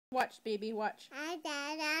Watch, baby, watch. Hi,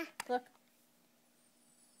 Dada. Look.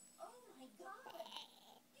 Oh my God!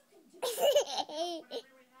 You can do it.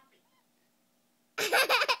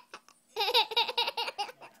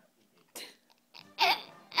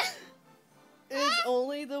 It is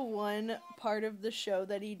only the one part of the show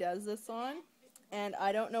that he does this on, and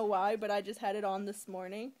I don't know why, but I just had it on this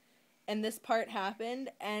morning, and this part happened,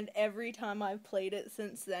 and every time I've played it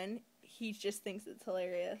since then, he just thinks it's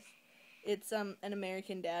hilarious. It's an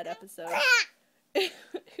American Dad episode. What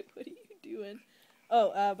are you doing?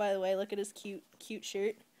 Oh, by the way, look at his cute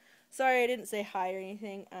shirt. Sorry, I didn't say hi or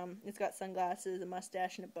anything. It's got sunglasses, a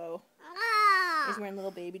mustache, and a bow. He's wearing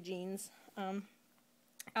little baby jeans.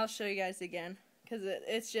 I'll show you guys again, because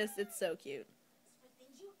it's so cute. For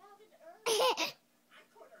things you haven't earned. I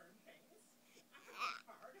could earn things. I worked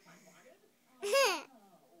hard if I wanted.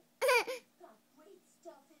 Got great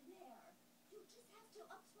stuff in there. You just have to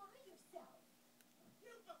apply yourself.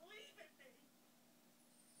 You believe in me.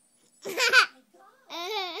 Oh my God.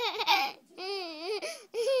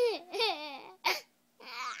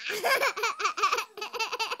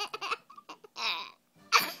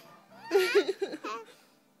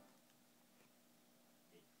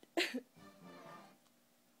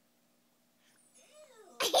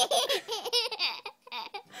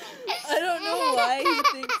 I don't know why he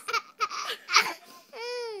thinks.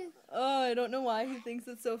 Oh, I don't know why he thinks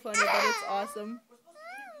it's so funny, but it's awesome.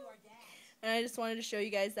 And I just wanted to show you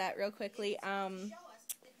guys that real quickly.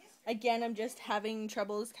 Again, I'm just having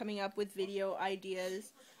troubles coming up with video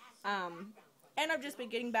ideas. And I've just been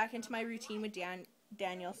getting back into my routine with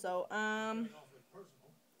Daniel. So,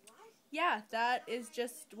 yeah, that is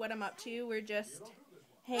just what I'm up to. We're just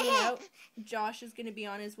hanging out. Josh is going to be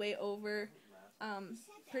on his way over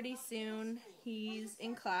pretty soon. He's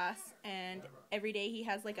in class, and every day he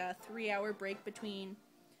has like a 3-hour break between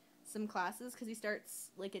some classes because he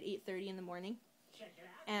starts like at 8:30 in the morning.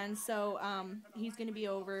 And so he's going to be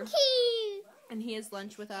over, and he has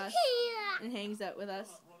lunch with us and hangs out with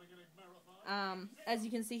us. As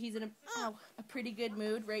you can see, he's in a pretty good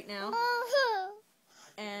mood right now.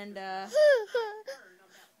 And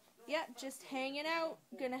yeah, just hanging out.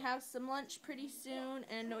 Gonna have some lunch pretty soon,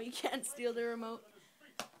 and no, you can't steal the remote.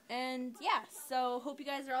 And yeah, so hope you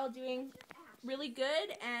guys are all doing really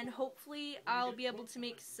good, and hopefully I'll be able to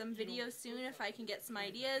make some videos soon if I can get some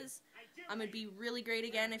ideas. It'd be really great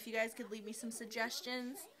again if you guys could leave me some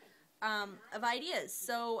suggestions of ideas.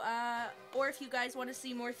 So, or if you guys want to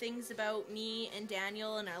see more things about me and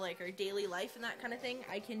Daniel and our daily life and that kind of thing,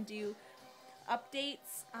 I can do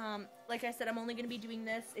updates. Like I said, I'm only going to be doing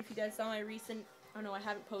this. If you guys saw my recent, oh no, I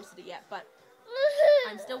haven't posted it yet, but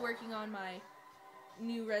I'm still working on my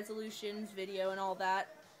new resolutions video and all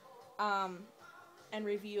that, and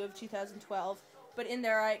review of 2012. But in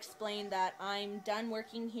there I explained that I'm done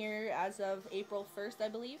working here as of April 1st, I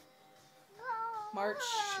believe. March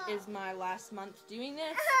is my last month doing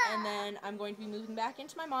this, and then I'm going to be moving back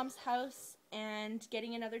into my mom's house and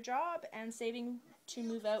getting another job and saving to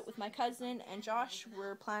move out with my cousin and Josh.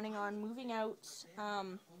 We're planning on moving out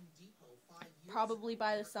probably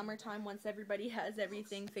by the summertime once everybody has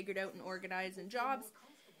everything figured out and organized and jobs.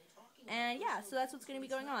 And yeah, so that's what's going to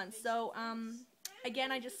be going on. So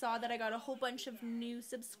again, I just saw that I got a whole bunch of new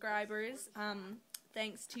subscribers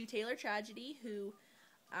thanks to Taylor Tragedy, who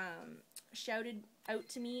shouted out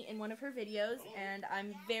to me in one of her videos, and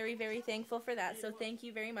I'm very, very thankful for that. So thank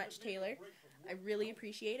you very much, Taylor. I really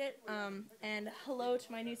appreciate it. And hello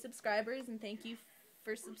to my new subscribers, and thank you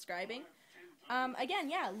for subscribing. Again,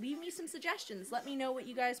 yeah, leave me some suggestions. Let me know what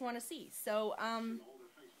you guys want to see. So,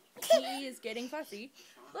 he is getting fussy.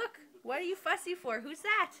 Look, what are you fussy for? Who's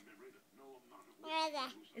that?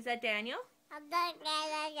 Is that Daniel?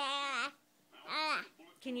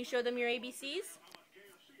 Can you show them your ABCs?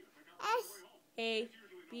 A,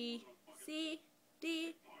 B, C,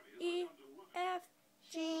 D, E, F,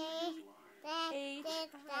 G, H,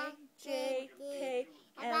 I, J, K,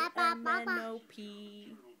 L, M, N, O,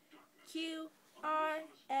 P, Q, R,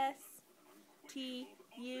 S, T,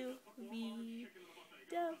 U, V,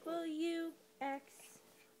 W, X,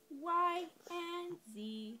 Y, and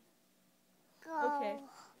Z. Okay.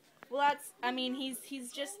 Well, that's, I mean,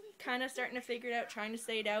 he's just kind of starting to figure it out, trying to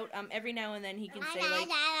say it out. Every now and then he can say, like,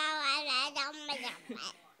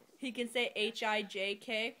 he can say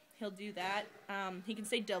H-I-J-K. He'll do that. He can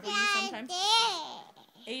say W sometimes.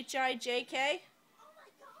 H-I-J-K.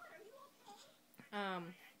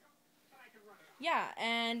 Yeah,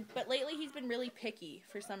 but lately he's been really picky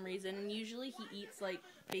for some reason. And usually he eats, like,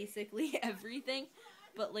 basically everything.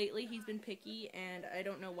 But lately he's been picky, and I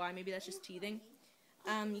don't know why. Maybe that's just teething.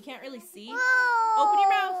 You can't really see. Open your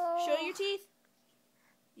mouth. Show your teeth.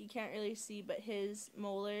 you can't really see, but his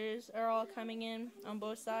molars are all coming in on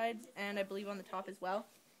both sides, and I believe on the top as well.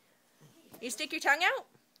 You stick your tongue out?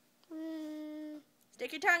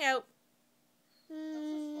 Stick your tongue out.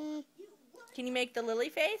 Can you make the lily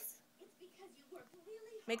face?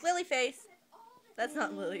 Make lily face. That's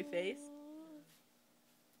not lily face.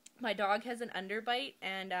 My dog has an underbite,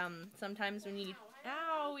 and sometimes when you...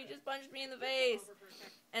 Ow, he just punched me in the face.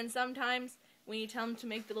 And sometimes when you tell him to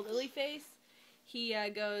make the lily face, he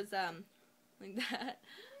goes like that.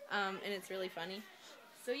 And it's really funny.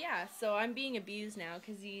 So yeah, so I'm being abused now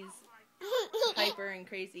because he's hyper and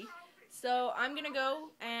crazy. So I'm going to go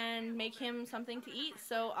and make him something to eat.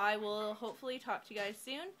 So I will hopefully talk to you guys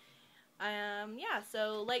soon. Yeah,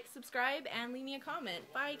 so like, subscribe, and leave me a comment.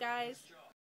 Bye, guys.